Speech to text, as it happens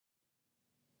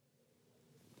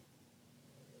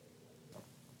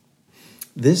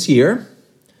This year,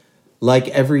 like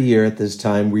every year at this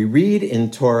time, we read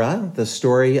in Torah the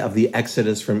story of the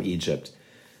Exodus from Egypt.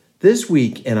 This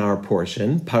week in our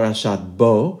portion, Parashat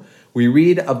Bo, we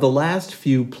read of the last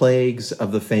few plagues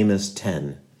of the famous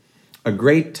 10. A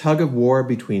great tug of war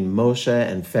between Moshe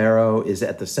and Pharaoh is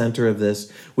at the center of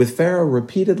this, with Pharaoh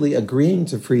repeatedly agreeing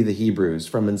to free the Hebrews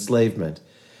from enslavement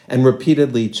and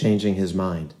repeatedly changing his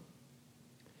mind.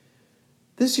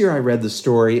 This year I read the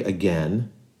story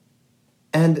again,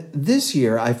 and this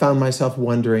year I found myself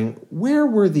wondering, where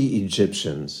were the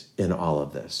Egyptians in all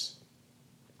of this?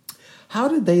 How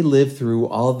did they live through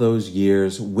all those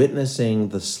years witnessing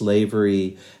the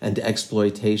slavery and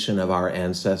exploitation of our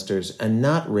ancestors and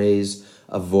not raise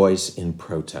a voice in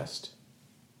protest?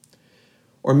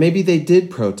 Or maybe they did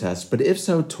protest, but if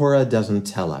so, Torah doesn't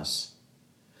tell us.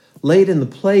 Late in the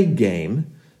plague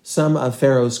game, some of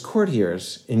Pharaoh's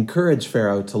courtiers encouraged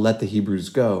Pharaoh to let the Hebrews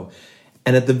go.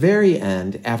 And at the very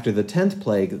end, after the 10th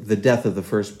plague, the death of the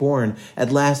firstborn,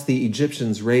 at last the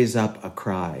Egyptians raise up a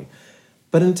cry.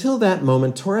 But until that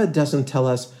moment, Torah doesn't tell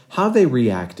us how they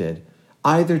reacted,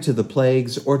 either to the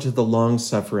plagues or to the long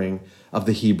suffering of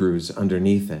the Hebrews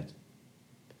underneath it.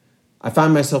 I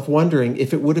find myself wondering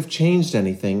if it would have changed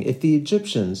anything if the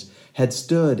Egyptians had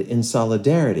stood in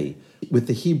solidarity with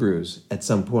the Hebrews at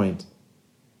some point.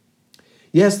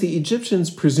 Yes, the Egyptians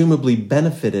presumably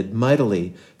benefited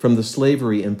mightily from the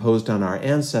slavery imposed on our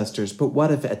ancestors, but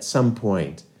what if at some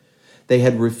point they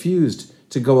had refused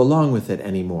to go along with it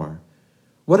anymore?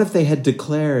 What if they had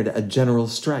declared a general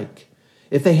strike?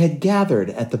 If they had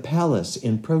gathered at the palace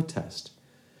in protest?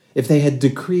 If they had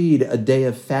decreed a day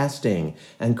of fasting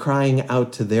and crying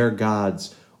out to their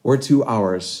gods or to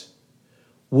ours?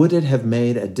 Would it have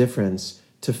made a difference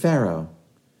to Pharaoh?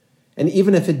 And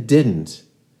even if it didn't,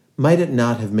 might it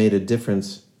not have made a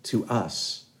difference to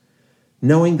us?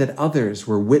 Knowing that others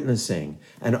were witnessing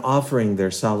and offering their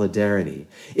solidarity,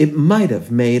 it might have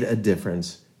made a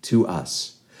difference to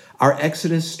us. Our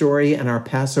Exodus story and our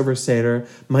Passover Seder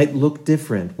might look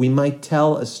different. We might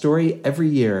tell a story every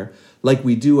year, like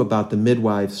we do about the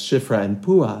midwives Shifra and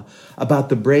Puah, about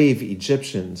the brave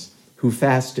Egyptians who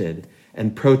fasted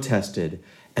and protested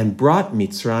and brought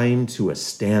Mitzrayim to a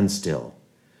standstill,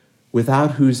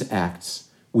 without whose acts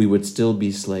we would still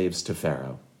be slaves to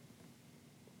Pharaoh.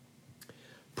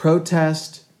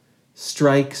 Protest,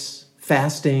 strikes,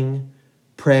 fasting,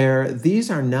 prayer,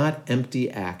 these are not empty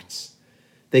acts.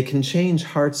 They can change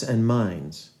hearts and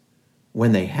minds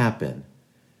when they happen,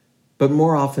 but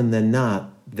more often than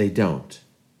not, they don't.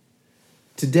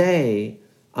 Today,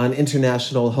 on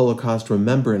International Holocaust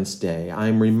Remembrance Day, I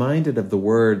am reminded of the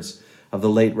words of the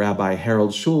late Rabbi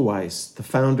Harold Schulweis, the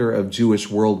founder of Jewish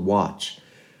World Watch,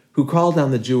 who called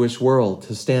on the Jewish world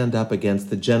to stand up against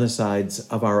the genocides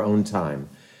of our own time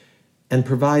and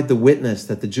provide the witness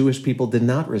that the Jewish people did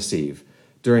not receive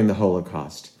during the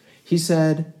Holocaust. He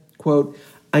said, quote,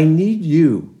 "I need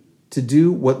you to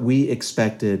do what we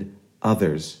expected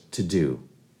others to do.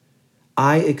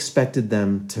 I expected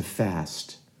them to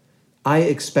fast. I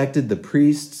expected the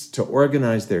priests to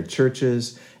organize their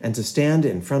churches and to stand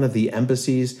in front of the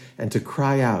embassies and to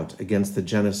cry out against the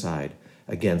genocide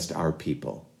against our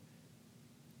people."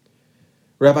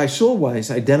 Rabbi Schulweis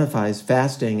identifies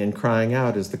fasting and crying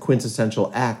out as the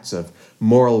quintessential acts of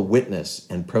moral witness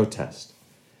and protest,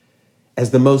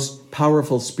 as the most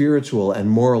powerful spiritual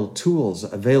and moral tools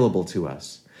available to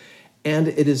us. And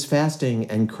it is fasting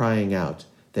and crying out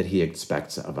that he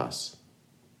expects of us.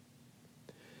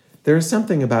 There is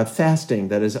something about fasting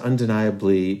that is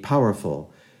undeniably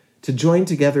powerful. To join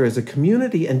together as a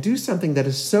community and do something that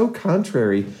is so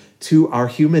contrary to our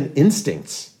human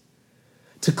instincts.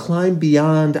 To climb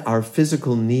beyond our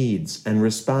physical needs and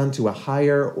respond to a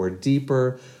higher or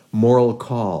deeper moral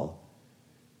call.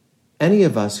 Any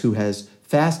of us who has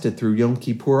fasted through Yom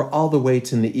Kippur all the way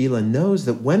to Ne'ilah knows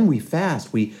that when we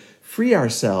fast, we free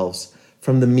ourselves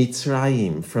from the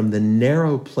Mitzrayim, from the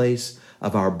narrow place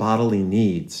of our bodily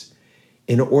needs,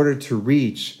 in order to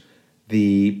reach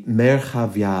the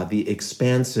Merchavia, the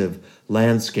expansive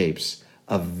landscapes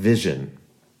of vision.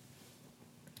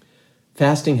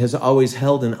 Fasting has always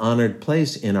held an honored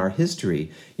place in our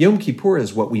history. Yom Kippur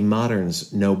is what we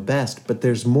moderns know best, but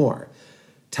there's more.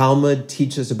 Talmud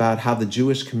teaches about how the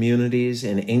Jewish communities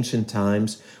in ancient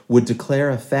times would declare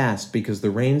a fast because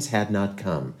the rains had not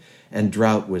come and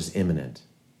drought was imminent,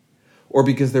 or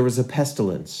because there was a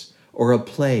pestilence or a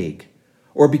plague,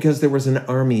 or because there was an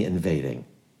army invading.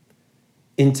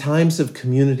 In times of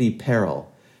community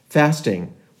peril,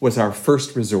 fasting was our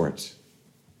first resort.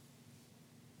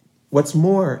 What's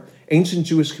more, Ancient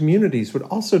Jewish communities would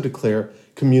also declare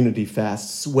community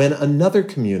fasts when another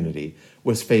community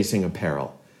was facing a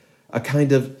peril, a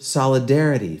kind of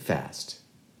solidarity fast.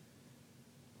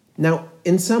 Now,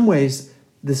 in some ways,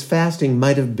 this fasting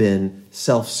might have been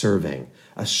self-serving,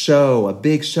 a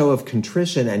big show of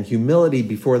contrition and humility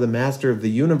before the master of the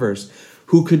universe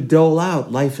who could dole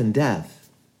out life and death.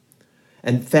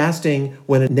 And fasting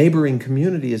when a neighboring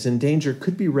community is in danger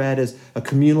could be read as a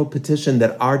communal petition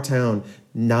that our town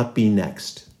not be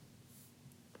next.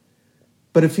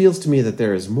 But it feels to me that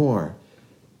there is more.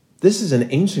 This is an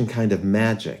ancient kind of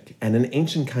magic and an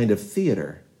ancient kind of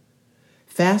theater.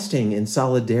 Fasting in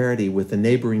solidarity with the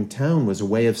neighboring town was a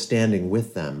way of standing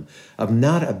with them, of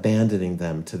not abandoning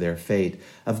them to their fate,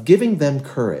 of giving them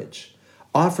courage,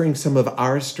 offering some of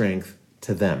our strength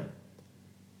to them.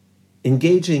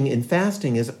 Engaging in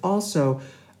fasting is also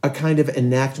a kind of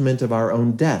enactment of our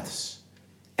own deaths,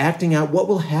 acting out what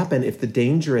will happen if the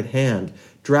danger at hand,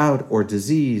 drought or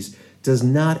disease, does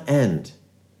not end.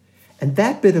 And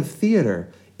that bit of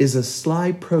theater is a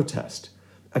sly protest,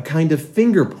 a kind of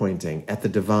finger pointing at the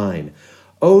divine.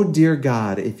 Oh, dear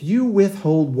God, if you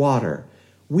withhold water,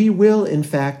 we will in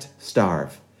fact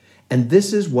starve. And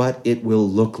this is what it will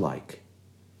look like.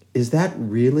 Is that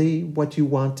really what you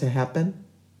want to happen?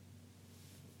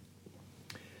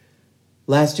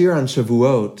 Last year on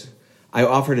Shavuot, I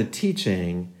offered a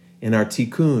teaching in our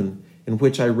Tikkun in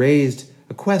which I raised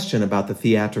a question about the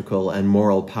theatrical and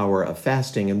moral power of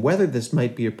fasting and whether this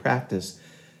might be a practice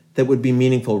that would be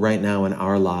meaningful right now in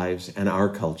our lives and our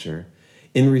culture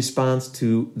in response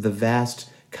to the vast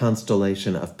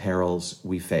constellation of perils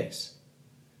we face.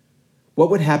 What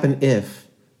would happen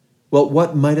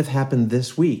what might have happened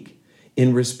this week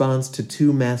in response to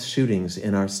 2 mass shootings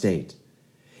in our state,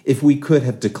 if we could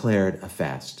have declared a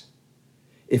fast,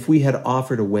 if we had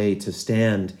offered a way to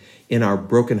stand in our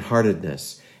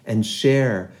brokenheartedness and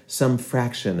share some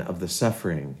fraction of the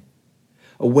suffering,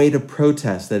 a way to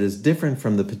protest that is different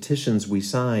from the petitions we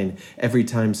sign every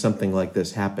time something like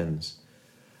this happens,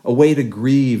 a way to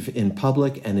grieve in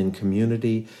public and in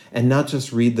community and not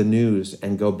just read the news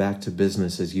and go back to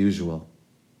business as usual.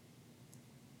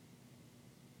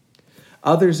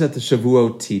 Others at the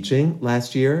Shavuot teaching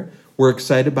last year were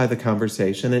excited by the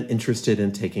conversation and interested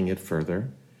in taking it further.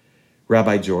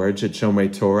 Rabbi George at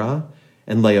Shomrei Torah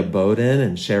and Leah Bowden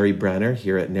and Sherry Brenner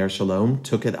here at Ner Shalom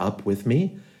took it up with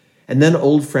me. And then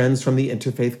old friends from the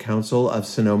Interfaith Council of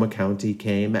Sonoma County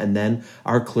came, and then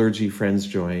our clergy friends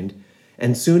joined.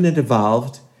 And soon it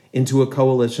evolved into a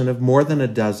coalition of more than a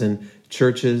dozen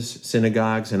churches,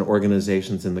 synagogues, and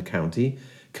organizations in the county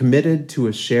committed to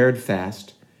a shared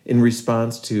fast in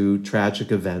response to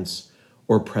tragic events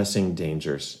or pressing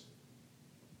dangers.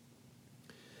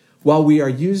 While we are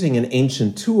using an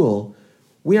ancient tool,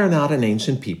 we are not an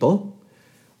ancient people.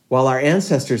 While our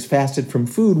ancestors fasted from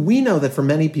food, we know that for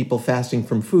many people, fasting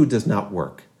from food does not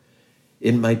work.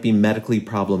 It might be medically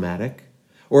problematic,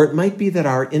 or it might be that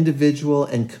our individual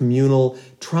and communal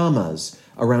traumas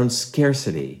around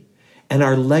scarcity and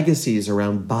our legacies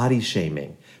around body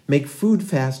shaming make food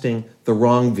fasting the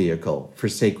wrong vehicle for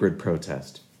sacred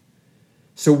protest.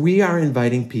 So we are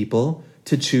inviting people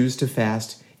to choose to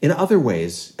fast in other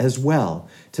ways as well,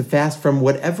 to fast from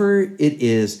whatever it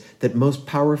is that most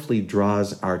powerfully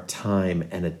draws our time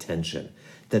and attention,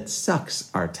 that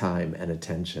sucks our time and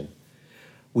attention.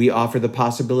 We offer the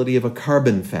possibility of a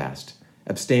carbon fast,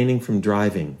 abstaining from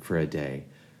driving for a day,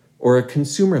 or a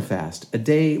consumer fast, a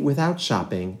day without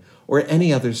shopping or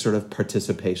any other sort of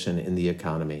participation in the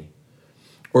economy.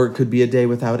 Or it could be a day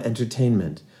without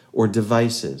entertainment or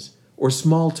devices or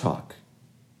small talk.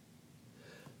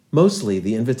 Mostly,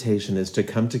 the invitation is to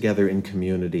come together in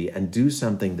community and do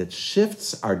something that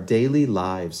shifts our daily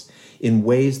lives in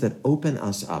ways that open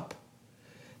us up,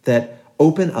 that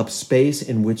open up space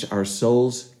in which our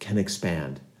souls can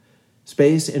expand,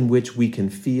 space in which we can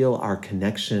feel our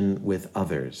connection with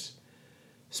others,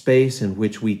 space in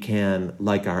which we can,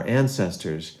 like our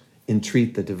ancestors,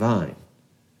 entreat the divine,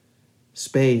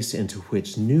 space into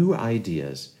which new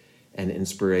ideas and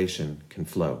inspiration can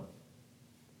flow.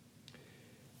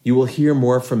 You will hear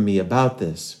more from me about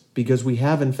this because we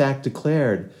have in fact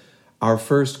declared our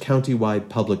first countywide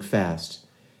public fast,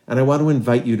 and I want to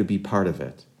invite you to be part of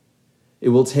it. It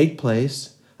will take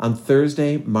place on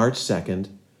Thursday, March 2nd,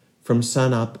 from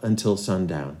sunup until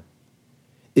sundown.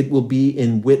 It will be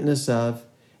in witness of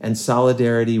and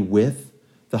solidarity with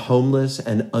the homeless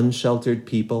and unsheltered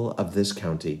people of this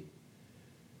county.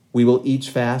 We will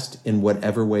each fast in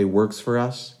whatever way works for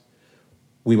us.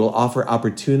 We will offer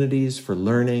opportunities for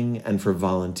learning and for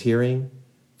volunteering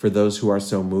for those who are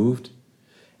so moved.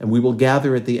 And we will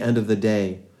gather at the end of the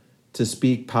day to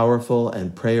speak powerful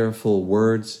and prayerful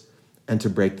words, and to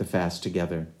break the fast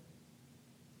together.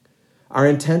 Our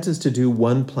intent is to do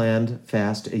one planned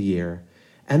fast a year,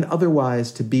 and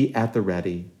otherwise to be at the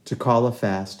ready to call a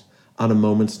fast on a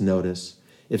moment's notice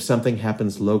if something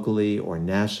happens locally or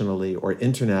nationally or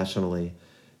internationally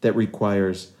that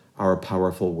requires our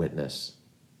powerful witness.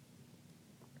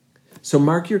 So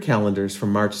mark your calendars for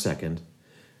March 2nd.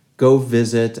 Go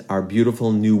visit our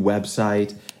beautiful new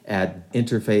website at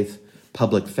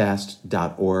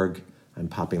interfaithpublicfast.org. I'm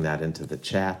popping that into the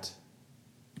chat.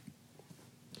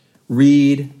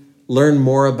 Read, learn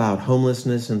more about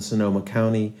homelessness in Sonoma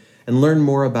County, and learn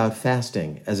more about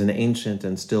fasting as an ancient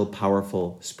and still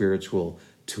powerful spiritual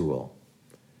tool.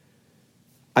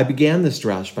 I began this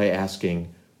drash by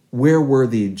asking, where were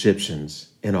the Egyptians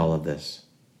in all of this?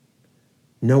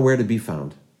 Nowhere to be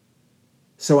found.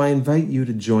 So I invite you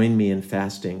to join me in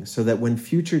fasting so that when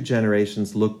future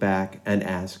generations look back and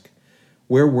ask,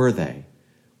 where were they?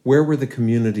 Where were the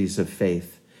communities of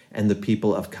faith and the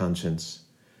people of conscience?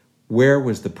 Where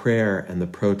was the prayer and the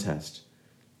protest?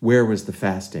 Where was the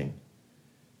fasting?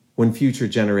 When future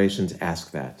generations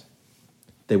ask that,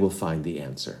 they will find the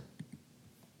answer.